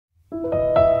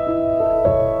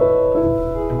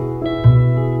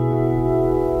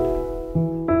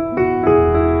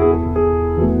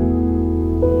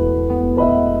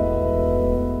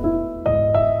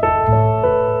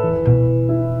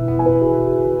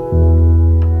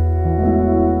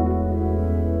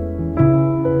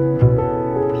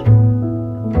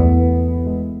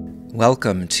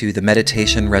Welcome to the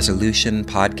Meditation Resolution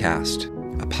Podcast,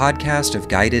 a podcast of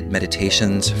guided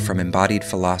meditations from embodied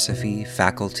philosophy,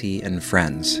 faculty, and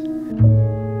friends.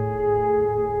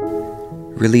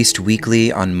 Released weekly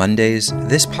on Mondays,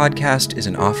 this podcast is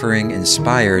an offering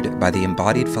inspired by the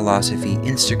Embodied Philosophy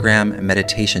Instagram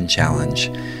Meditation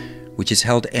Challenge, which is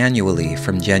held annually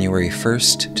from January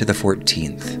 1st to the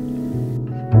 14th.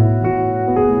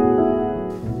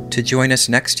 To join us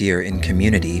next year in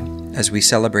community, as we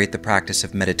celebrate the practice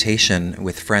of meditation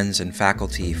with friends and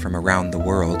faculty from around the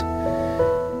world,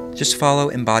 just follow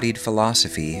Embodied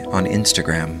Philosophy on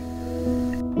Instagram.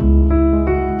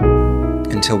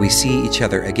 Until we see each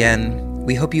other again,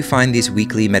 we hope you find these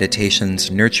weekly meditations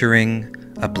nurturing,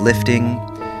 uplifting,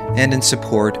 and in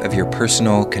support of your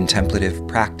personal contemplative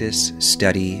practice,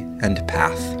 study, and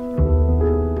path.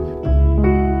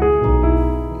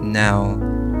 Now,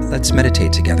 let's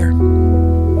meditate together.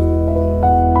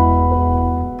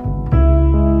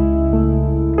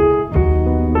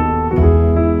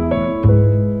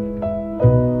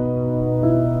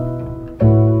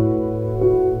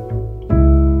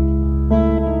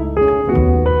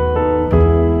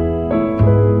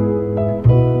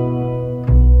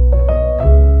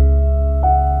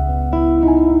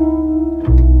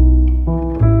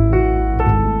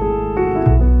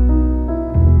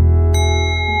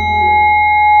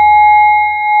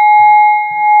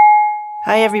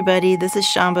 Hi everybody, this is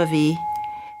Shambhavi,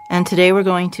 and today we're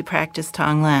going to practice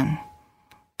Tonglen.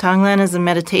 Tonglen is a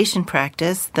meditation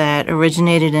practice that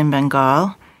originated in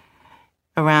Bengal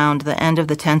around the end of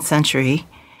the 10th century,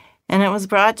 and it was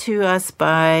brought to us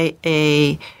by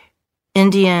an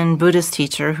Indian Buddhist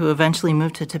teacher who eventually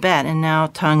moved to Tibet, and now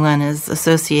Tonglen is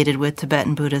associated with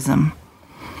Tibetan Buddhism.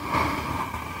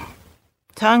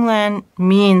 Tonglen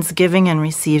means giving and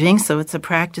receiving, so it's a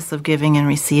practice of giving and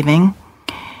receiving.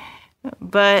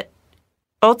 But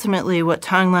ultimately, what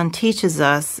Tonglen teaches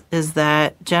us is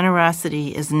that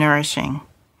generosity is nourishing.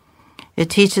 It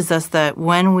teaches us that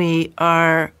when we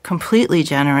are completely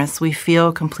generous, we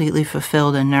feel completely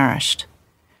fulfilled and nourished.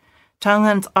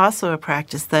 Tonglen is also a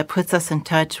practice that puts us in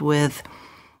touch with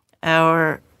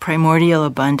our primordial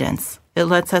abundance. It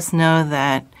lets us know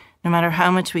that no matter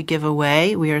how much we give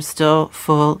away, we are still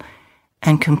full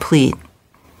and complete.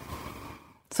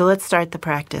 So let's start the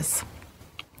practice.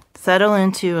 Settle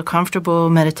into a comfortable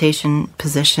meditation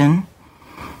position.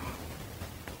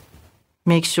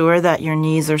 Make sure that your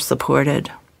knees are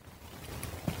supported.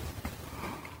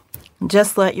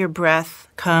 Just let your breath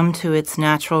come to its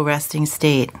natural resting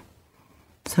state.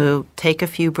 So take a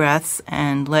few breaths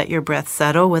and let your breath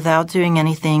settle without doing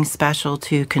anything special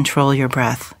to control your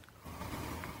breath.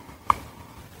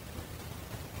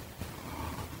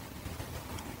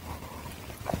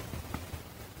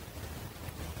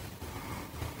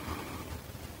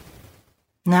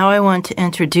 Now I want to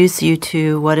introduce you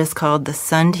to what is called the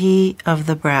sandhi of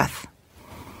the breath.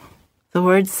 The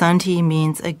word sandhi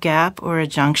means a gap or a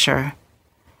juncture.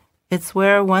 It's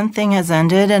where one thing has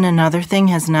ended and another thing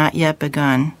has not yet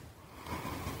begun.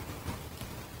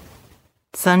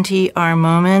 Sandhi are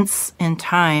moments in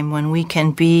time when we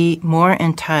can be more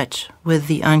in touch with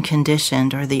the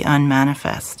unconditioned or the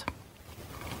unmanifest.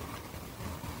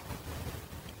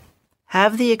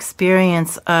 Have the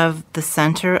experience of the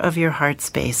center of your heart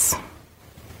space.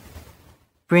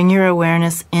 Bring your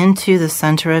awareness into the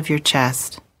center of your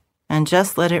chest and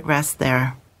just let it rest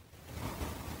there.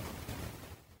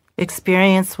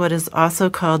 Experience what is also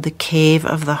called the cave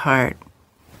of the heart.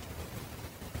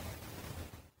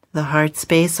 The heart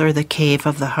space or the cave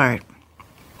of the heart.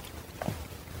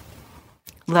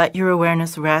 Let your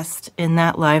awareness rest in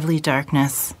that lively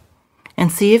darkness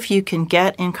and see if you can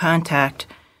get in contact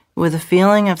with a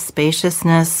feeling of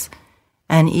spaciousness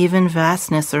and even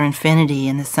vastness or infinity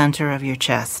in the center of your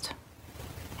chest.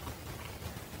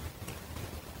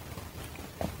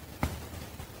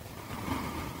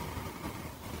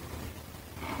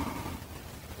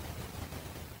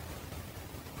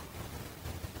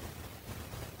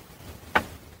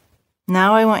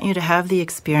 Now I want you to have the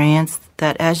experience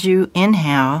that as you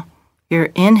inhale,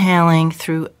 you're inhaling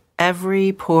through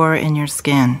every pore in your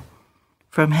skin.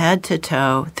 From head to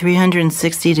toe,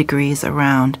 360 degrees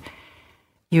around.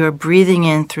 You are breathing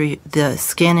in through the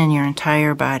skin in your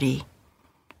entire body,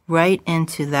 right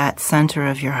into that center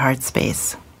of your heart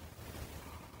space.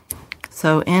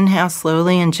 So inhale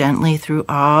slowly and gently through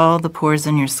all the pores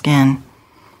in your skin,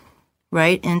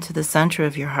 right into the center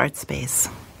of your heart space.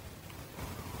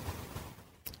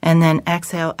 And then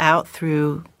exhale out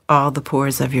through all the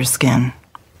pores of your skin.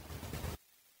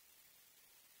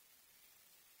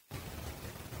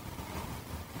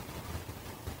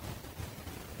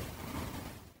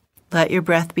 Let your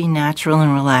breath be natural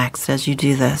and relaxed as you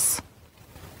do this.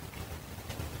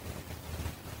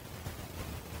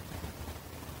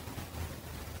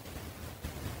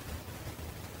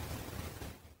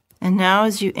 And now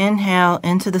as you inhale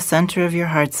into the center of your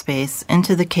heart space,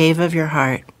 into the cave of your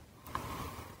heart,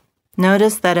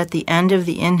 notice that at the end of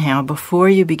the inhale, before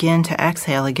you begin to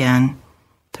exhale again,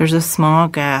 there's a small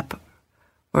gap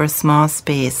or a small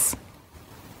space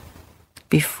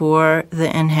before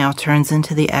the inhale turns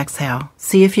into the exhale.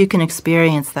 See if you can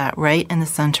experience that right in the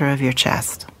center of your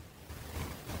chest.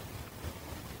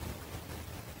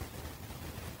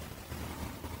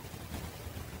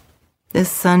 This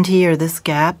sandhi or this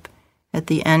gap at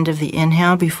the end of the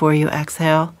inhale before you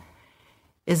exhale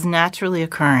is naturally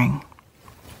occurring.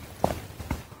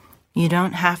 You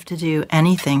don't have to do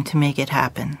anything to make it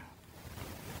happen.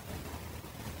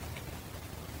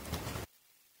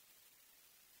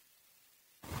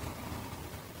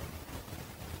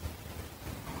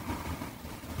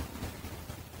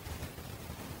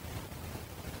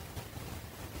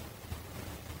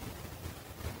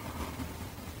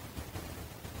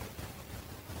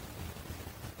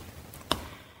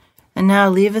 And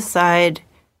now leave aside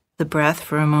the breath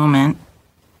for a moment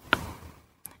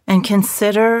and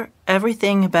consider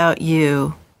everything about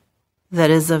you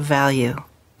that is of value.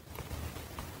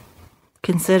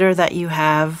 Consider that you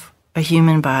have a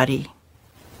human body.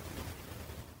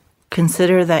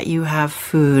 Consider that you have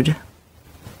food,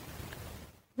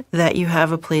 that you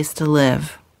have a place to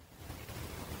live.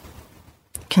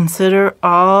 Consider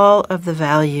all of the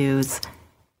values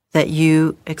that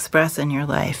you express in your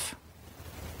life.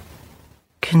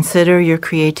 Consider your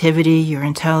creativity, your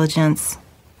intelligence.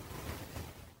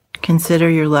 Consider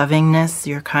your lovingness,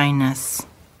 your kindness.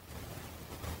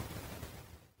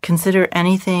 Consider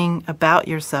anything about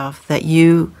yourself that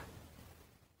you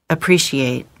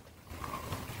appreciate.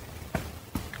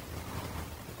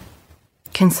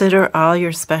 Consider all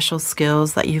your special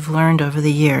skills that you've learned over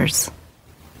the years.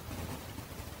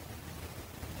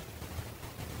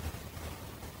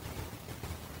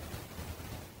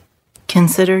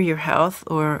 Consider your health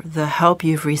or the help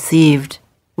you've received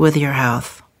with your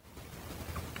health.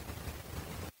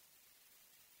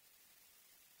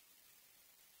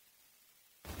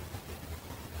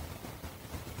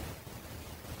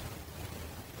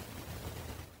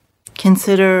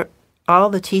 Consider all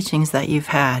the teachings that you've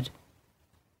had,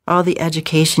 all the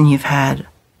education you've had,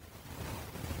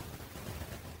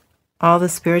 all the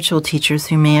spiritual teachers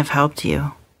who may have helped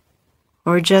you,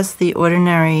 or just the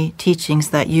ordinary teachings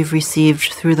that you've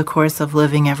received through the course of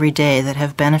living every day that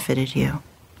have benefited you.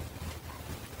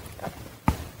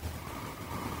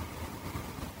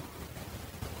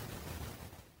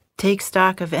 Take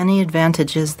stock of any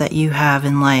advantages that you have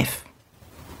in life.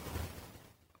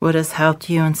 What has helped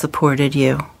you and supported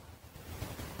you?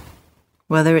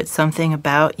 Whether it's something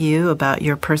about you, about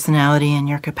your personality and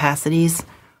your capacities,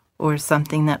 or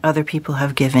something that other people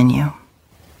have given you.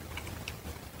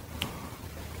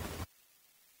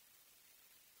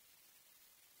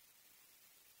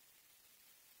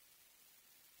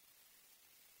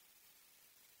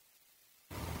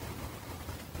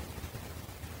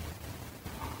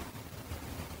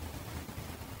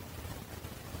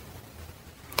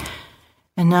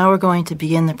 And now we're going to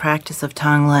begin the practice of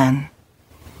Tonglen.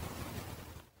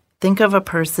 Think of a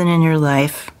person in your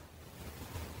life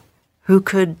who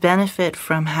could benefit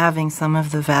from having some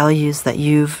of the values that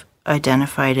you've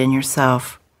identified in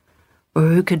yourself, or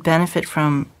who could benefit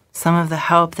from some of the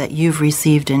help that you've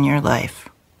received in your life.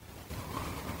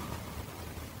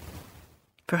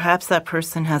 Perhaps that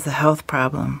person has a health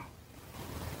problem,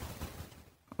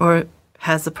 or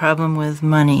has a problem with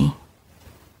money,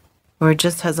 or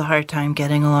just has a hard time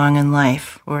getting along in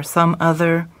life, or some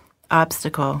other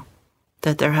obstacle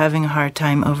that they're having a hard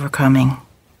time overcoming.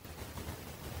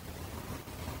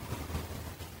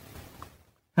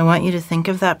 I want you to think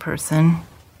of that person,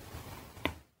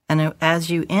 and as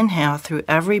you inhale through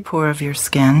every pore of your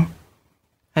skin,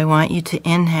 I want you to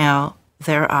inhale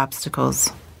their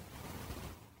obstacles.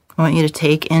 I want you to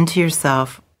take into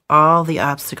yourself all the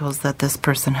obstacles that this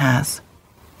person has.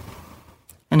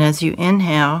 And as you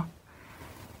inhale,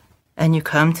 and you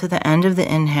come to the end of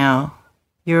the inhale,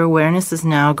 your awareness is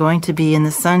now going to be in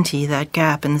the sandhi, that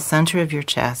gap in the center of your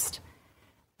chest.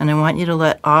 And I want you to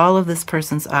let all of this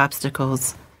person's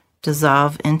obstacles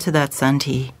dissolve into that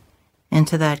sandhi,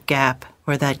 into that gap,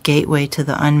 or that gateway to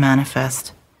the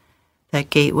unmanifest, that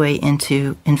gateway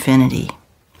into infinity.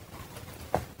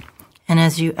 And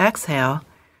as you exhale,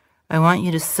 I want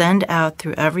you to send out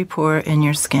through every pore in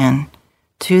your skin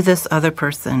to this other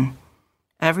person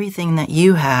everything that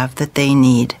you have that they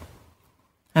need.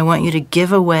 I want you to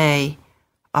give away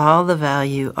all the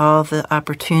value, all the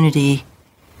opportunity,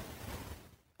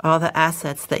 all the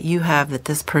assets that you have that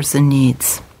this person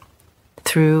needs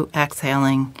through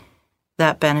exhaling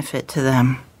that benefit to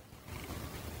them.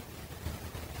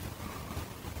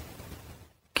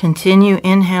 Continue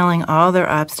inhaling all their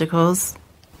obstacles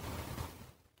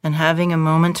and having a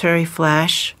momentary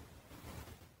flash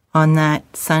on that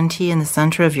Santi in the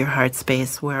center of your heart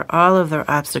space where all of their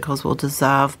obstacles will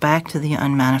dissolve back to the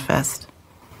unmanifest.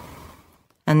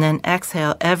 And then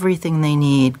exhale everything they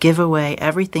need. Give away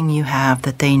everything you have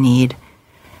that they need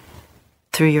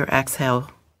through your exhale.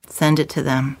 Send it to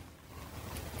them.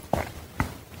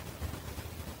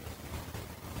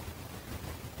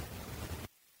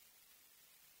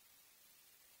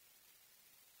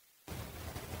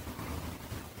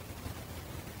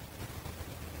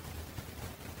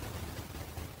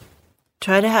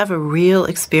 Try to have a real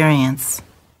experience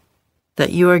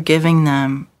that you are giving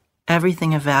them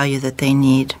everything of value that they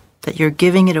need, that you're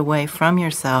giving it away from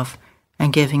yourself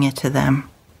and giving it to them.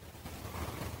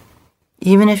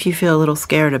 Even if you feel a little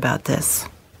scared about this,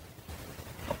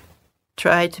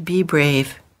 try to be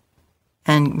brave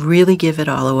and really give it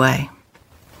all away.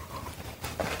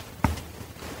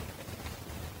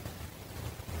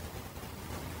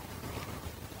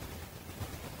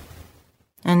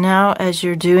 And now, as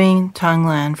you're doing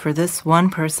Tonglen for this one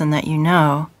person that you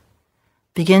know,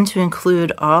 begin to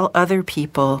include all other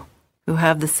people who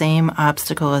have the same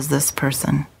obstacle as this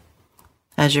person,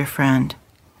 as your friend.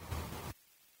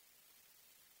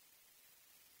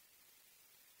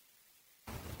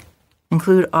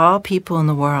 Include all people in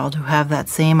the world who have that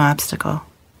same obstacle,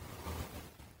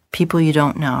 people you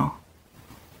don't know,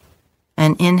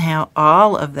 and inhale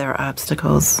all of their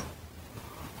obstacles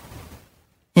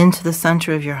into the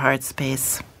center of your heart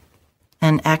space,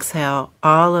 and exhale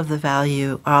all of the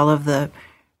value, all of the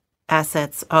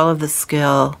assets, all of the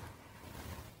skill,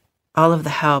 all of the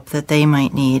help that they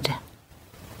might need.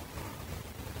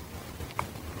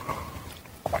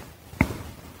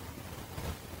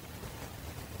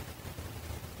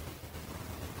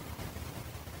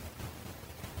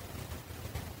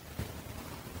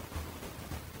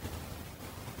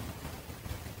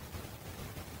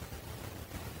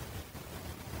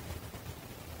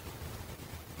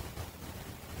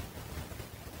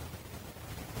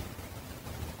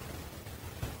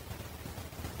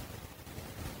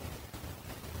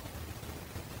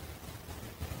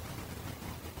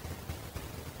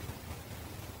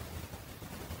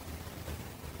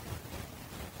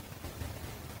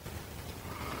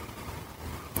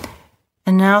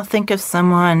 And now think of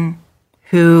someone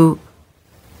who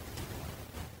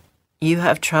you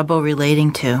have trouble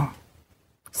relating to,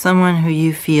 someone who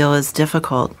you feel is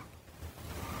difficult,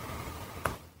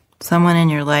 someone in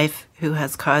your life who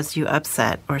has caused you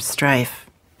upset or strife.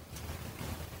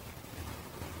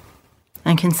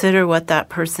 And consider what that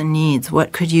person needs.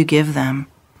 What could you give them?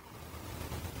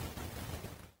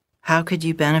 How could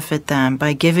you benefit them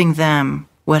by giving them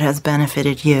what has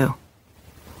benefited you?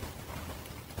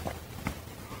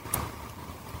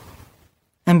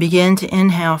 And begin to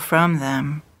inhale from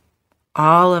them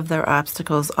all of their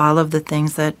obstacles, all of the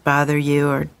things that bother you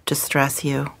or distress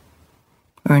you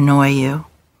or annoy you.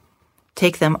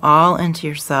 Take them all into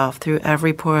yourself through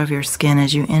every pore of your skin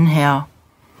as you inhale.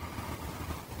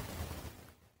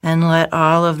 And let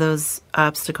all of those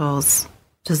obstacles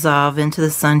dissolve into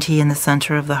the Santi in the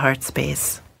center of the heart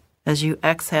space. As you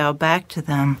exhale back to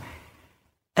them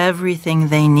everything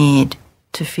they need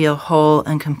to feel whole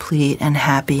and complete and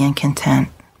happy and content.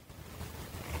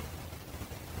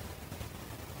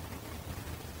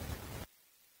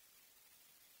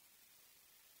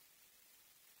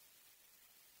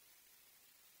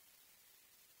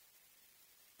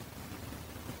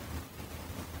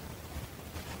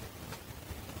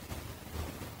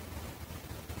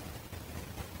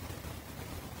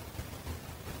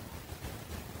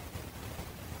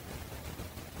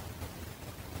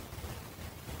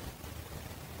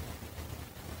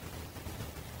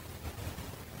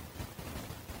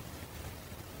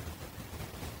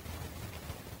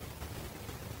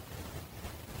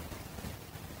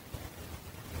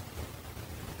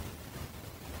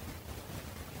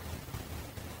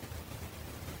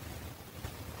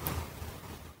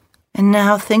 And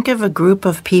now think of a group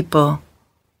of people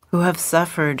who have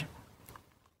suffered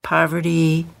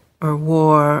poverty or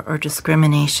war or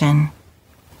discrimination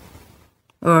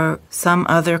or some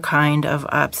other kind of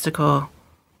obstacle,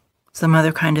 some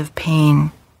other kind of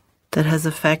pain that has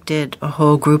affected a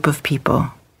whole group of people.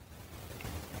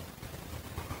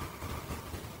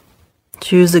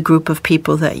 Choose a group of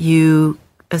people that you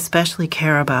especially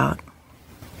care about.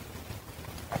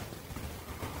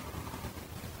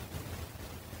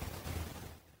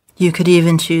 You could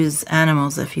even choose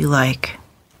animals if you like.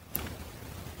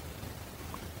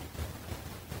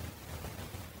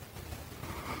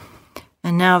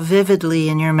 And now vividly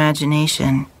in your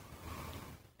imagination,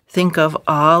 think of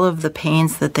all of the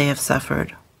pains that they have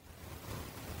suffered.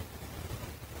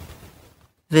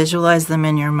 Visualize them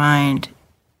in your mind.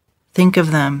 Think of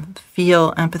them,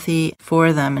 feel empathy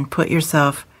for them, and put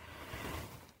yourself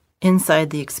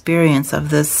inside the experience of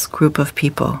this group of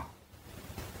people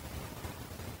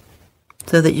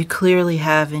so that you clearly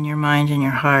have in your mind and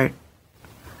your heart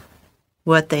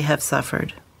what they have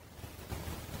suffered.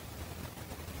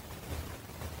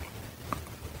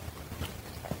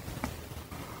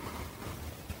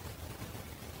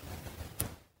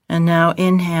 And now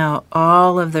inhale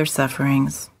all of their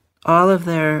sufferings, all of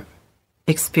their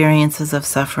experiences of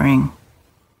suffering,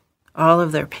 all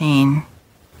of their pain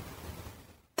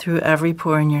through every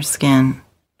pore in your skin,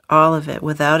 all of it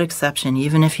without exception,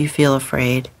 even if you feel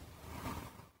afraid,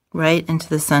 right into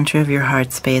the center of your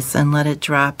heart space, and let it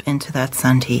drop into that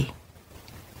sandhi.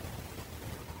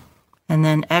 And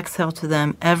then exhale to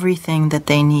them everything that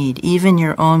they need, even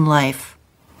your own life,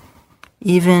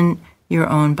 even your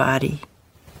own body.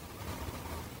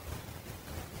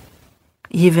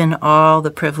 Even all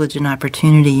the privilege and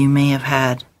opportunity you may have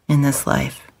had in this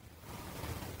life.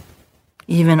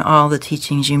 Even all the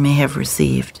teachings you may have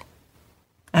received.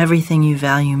 Everything you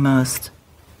value most.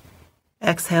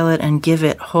 Exhale it and give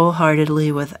it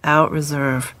wholeheartedly without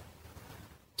reserve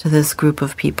to this group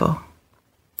of people.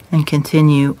 And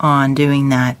continue on doing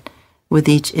that with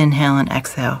each inhale and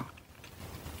exhale.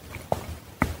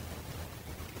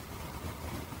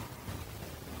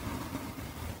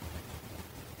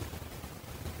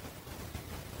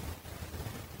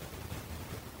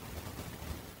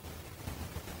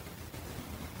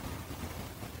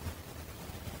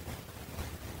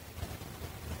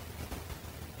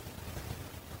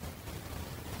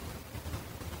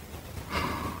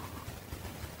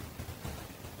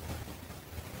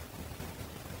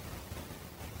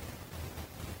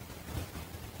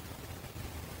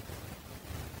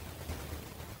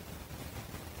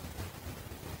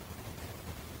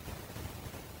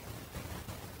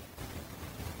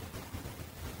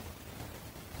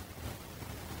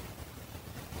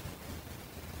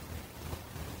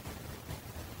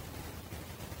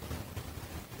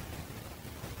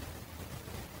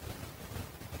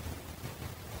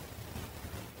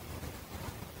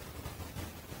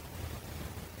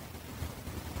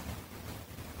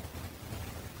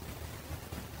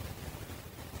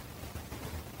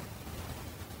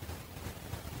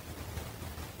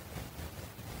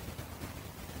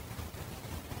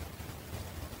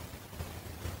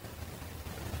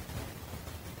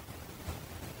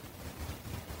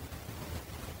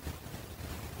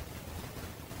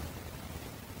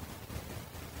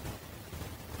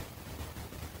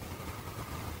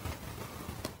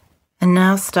 And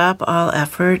now stop all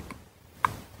effort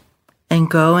and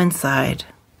go inside.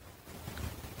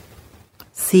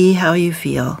 See how you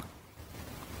feel.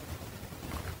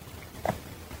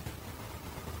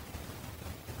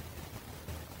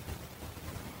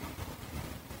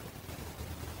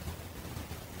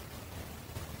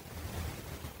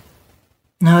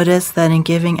 Notice that in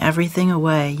giving everything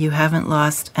away, you haven't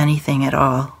lost anything at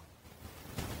all.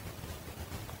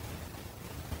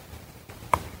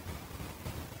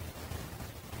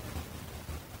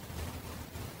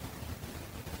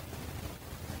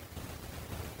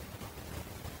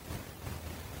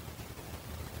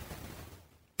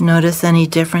 Notice any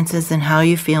differences in how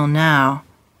you feel now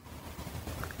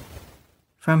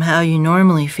from how you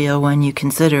normally feel when you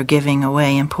consider giving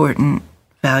away important,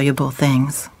 valuable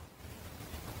things.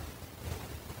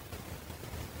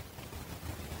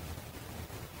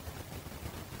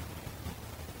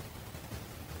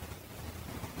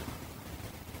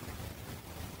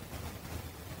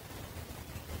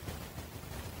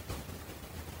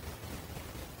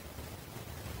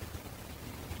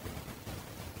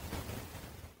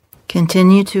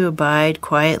 Continue to abide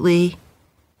quietly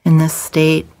in this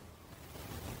state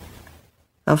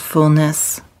of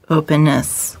fullness,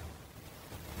 openness,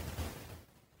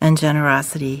 and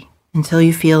generosity until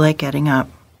you feel like getting up.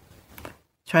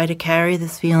 Try to carry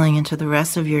this feeling into the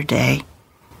rest of your day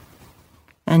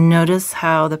and notice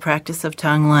how the practice of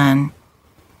Tonglen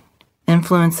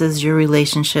influences your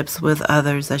relationships with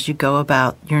others as you go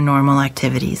about your normal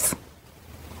activities.